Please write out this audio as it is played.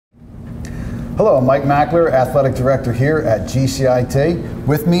Hello, I'm Mike Mackler, Athletic Director here at GCIT.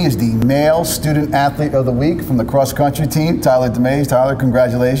 With me is the Male Student Athlete of the Week from the cross country team, Tyler DeMaise. Tyler,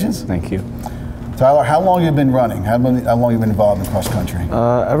 congratulations. Thank you. Tyler, how long have you been running? How long have you been involved in cross country?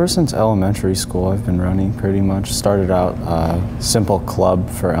 Ever since elementary school, I've been running pretty much. Started out simple club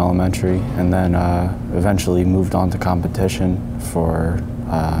for elementary, and then eventually moved on to competition for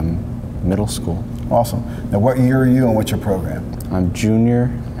middle school. Awesome. Now, what year are you and what's your program? I'm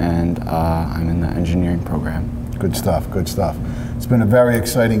junior, and I'm in the engineering program. Good stuff, good stuff. It's been a very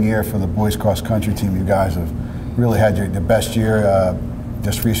exciting year for the boys cross country team. You guys have really had the best year.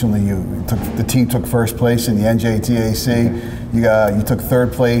 Just recently, the team took first place in the NJTAC. You took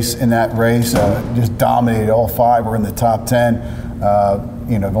third place in that race. Just dominated. All five were in the top 10.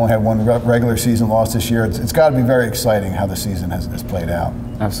 You've only had one regular season loss this year. It's got to be very exciting how the season has played out.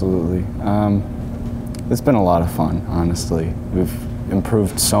 Absolutely. It's been a lot of fun, honestly. We've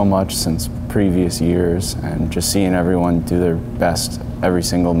improved so much since previous years, and just seeing everyone do their best every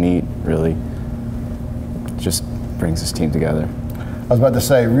single meet really just brings this team together. I was about to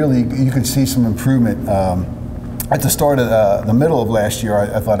say, really, you could see some improvement. At the start of the middle of last year,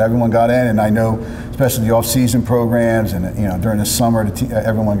 I thought everyone got in, and I know, especially the off-season programs, and during the summer,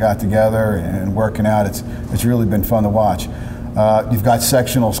 everyone got together and working out. It's really been fun to watch. You've got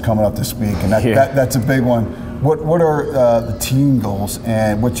sectionals coming up this week, and that's a big one. What are the team goals,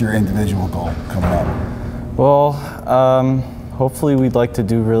 and what's your individual goal coming up? Well, hopefully we'd like to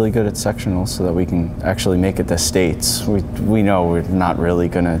do really good at sectionals so that we can actually make it to states. We know we're not really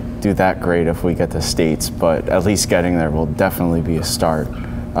going to do that great if we get to states, but at least getting there will definitely be a start.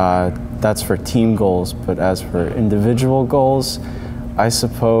 That's for team goals, but as for individual goals, I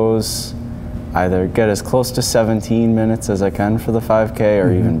suppose either get as close to 17 minutes as I can for the 5K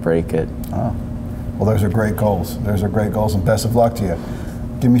or even break it. Oh. Well, those are great goals. Those are great goals, and best of luck to you.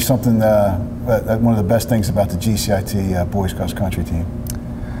 Give me something, one of the best things about the GCIT Boys Cross Country team.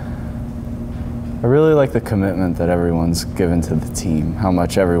 I really like the commitment that everyone's given to the team, how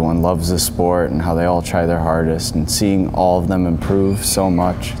much everyone loves the sport and how they all try their hardest, and seeing all of them improve so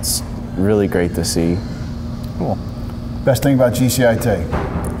much. It's really great to see. Cool. Best thing about GCIT?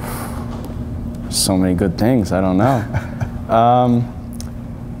 So many good things, I don't know.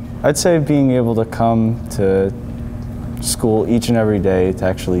 I'd say being able to come to school each and every day to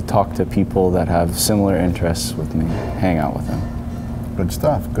actually talk to people that have similar interests with me, hang out with them. Good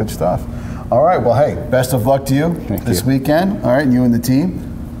stuff, good stuff. All right, well, hey, best of luck to you this weekend. All right, and you and the team.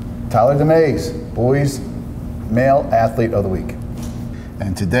 Tyler DeMaise, Boys Male Athlete of the Week.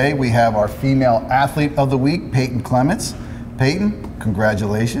 And today we have our Female Athlete of the Week, Payton Clements. Payton,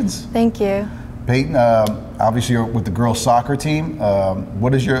 congratulations. Thank you. Payton, obviously you're with the girls soccer team.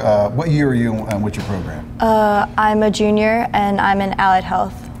 What year are you and what's your program? I'm a junior and I'm in allied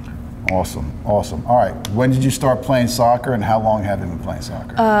health. Awesome, awesome. All right, when did you start playing soccer and how long have you been playing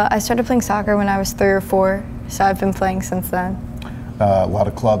soccer? I started playing soccer when I was 3 or 4, so I've been playing since then. A lot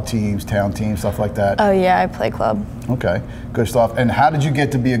of club teams, town teams, stuff like that? Oh yeah, I play club. Okay, good stuff. And how did you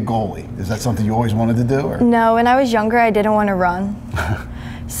get to be a goalie? Is that something you always wanted to do? Or? No, when I was younger I didn't want to run.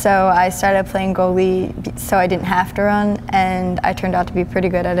 So I started playing goalie so I didn't have to run, and I turned out to be pretty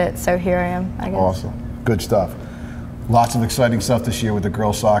good at it, so here I am, I guess. Awesome, good stuff. Lots of exciting stuff this year with the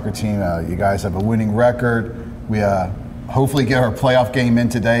girls soccer team. You guys have a winning record. We hopefully get our playoff game in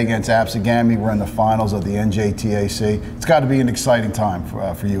today against Absegami. We're in the finals of the NJTAC. It's got to be an exciting time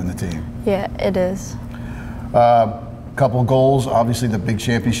for you and the team. Yeah, it is. Couple of goals, obviously the big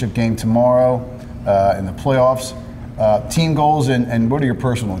championship game tomorrow in the playoffs. Team goals, and what are your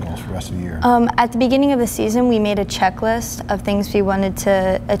personal goals for the rest of the year? At the beginning of the season, we made a checklist of things we wanted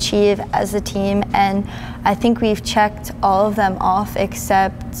to achieve as a team, and I think we've checked all of them off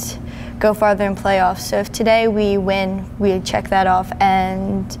except go farther in playoffs. So if today we win, we check that off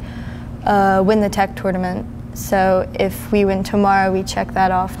and win the tech tournament. So if we win tomorrow, we check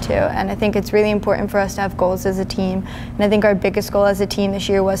that off too. And I think it's really important for us to have goals as a team. And I think our biggest goal as a team this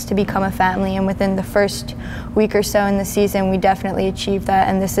year was to become a family. And within the first week or so in the season, we definitely achieved that.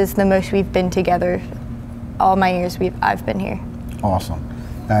 And this is the most we've been together all my years I've been here. Awesome.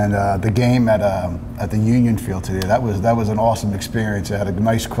 And the game at the Union Field today, that was an awesome experience. It had a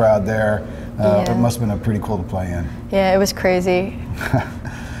nice crowd there. It must have been pretty cool to play in. Yeah, it was crazy.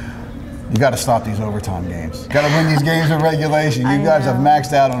 You got to stop these overtime games. Got to win these games in regulation. You guys have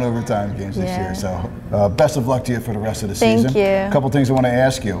maxed out on overtime games this year. So best of luck to you for the rest of the season. Thank you. A couple things I want to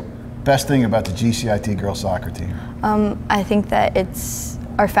ask you. Best thing about the GCIT Girls Soccer team? I think that it's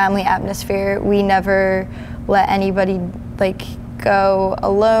our family atmosphere. We never let anybody go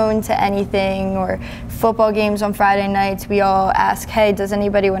alone to anything, or football games on Friday nights, we all ask, hey, does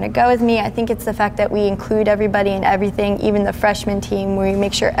anybody want to go with me? I think it's the fact that we include everybody in everything, even the freshman team, where we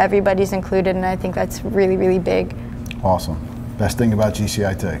make sure everybody's included, and I think that's really, really big. Awesome. Best thing about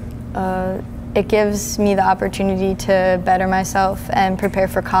GCIT? It gives me the opportunity to better myself and prepare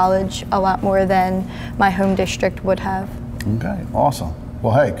for college a lot more than my home district would have. Okay, awesome.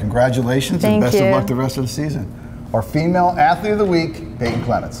 Well, hey, congratulations and Thank best you. of luck the rest of the season. Our Female Athlete of the Week, Payton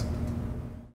Clements.